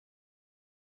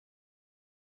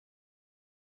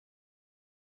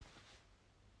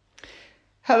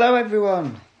Hello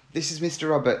everyone, this is Mr.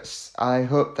 Roberts. I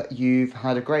hope that you've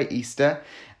had a great Easter,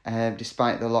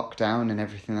 despite the lockdown and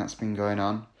everything that's been going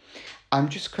on. I'm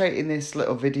just creating this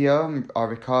little video or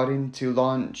recording to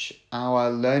launch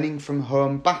our Learning from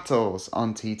Home battles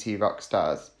on TT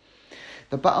Rockstars.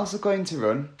 The battles are going to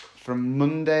run from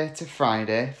Monday to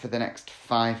Friday for the next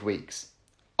 5 weeks.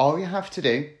 All you have to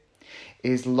do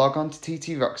is log on to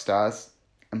TT Rockstars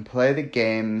and play the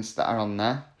games that are on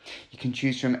there. You can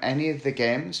choose from any of the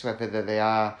games, whether they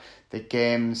are the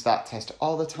games that test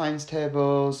all the times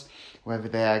tables, whether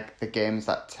they are the games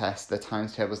that test the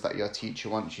times tables that your teacher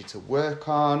wants you to work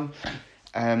on.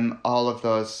 All of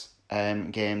those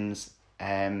games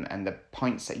and the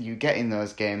points that you get in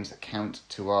those games count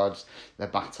towards the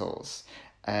battles.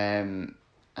 And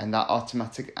that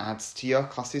automatically adds to your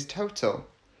class's total.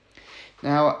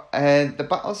 Now, the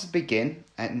battles begin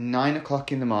at 9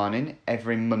 o'clock in the morning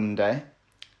every Monday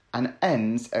and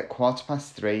ends at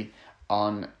 3:15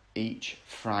 on each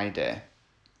Friday.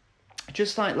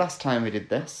 Just like last time we did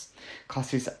this,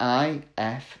 classes I,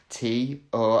 F, T,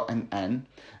 O and N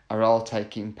are all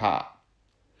taking part.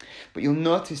 But you'll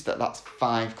notice that that's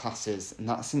 5 classes and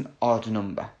that's an odd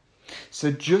number.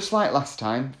 So just like last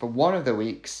time, for one of the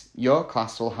weeks, your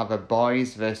class will have a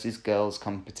boys versus girls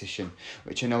competition,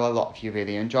 which I know a lot of you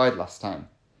really enjoyed last time.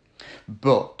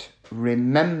 But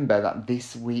remember that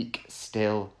this week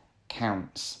still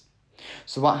counts.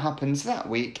 So what happens that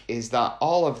week is that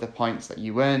all of the points that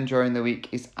you earn during the week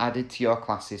is added to your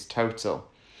class's total,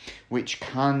 which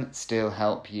can still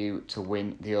help you to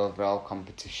win the overall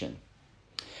competition.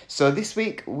 So this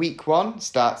week, week 1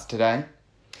 starts today,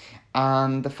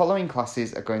 and the following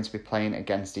classes are going to be playing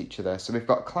against each other. So we've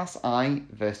got Class I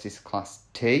versus Class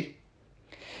T,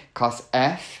 Class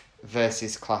F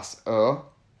versus Class O,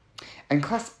 and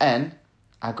Class N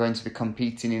are going to be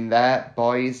competing in their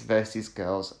boys versus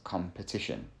girls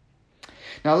competition.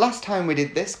 Now, last time we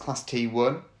did this, Class T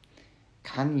won.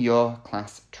 Can your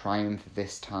class triumph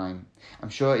this time? I'm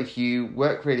sure if you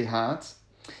work really hard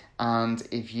and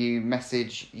if you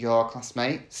message your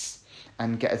classmates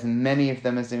and get as many of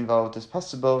them as involved as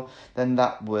possible, then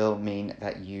that will mean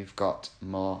that you've got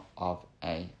more of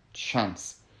a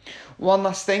chance. One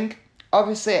last thing.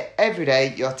 Obviously, every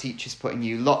day your teacher's putting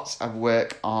you lots of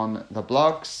work on the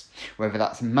blogs, whether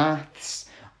that's maths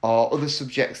or other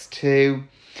subjects too.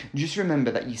 Just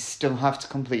remember that you still have to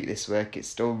complete this work. It's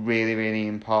still really, really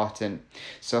important.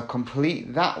 So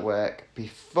complete that work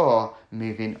before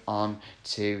moving on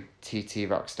to TT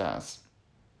Rockstars.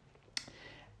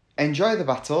 Enjoy the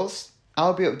battles.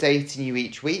 I'll be updating you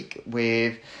each week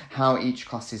with how each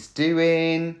class is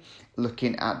doing,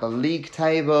 looking at the league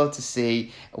table to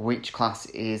see which class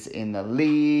is in the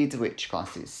lead, which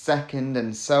class is second,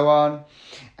 and so on.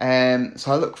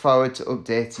 So I look forward to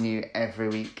updating you every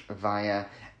week via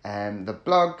the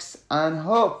blogs, and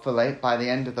hopefully by the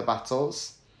end of the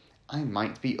battles, I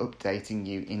might be updating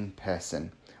you in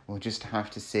person. We'll just have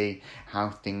to see how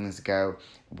things go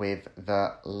with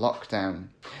the lockdown.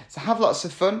 So have lots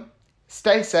of fun,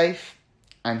 stay safe,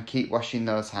 and keep washing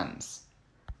those hands.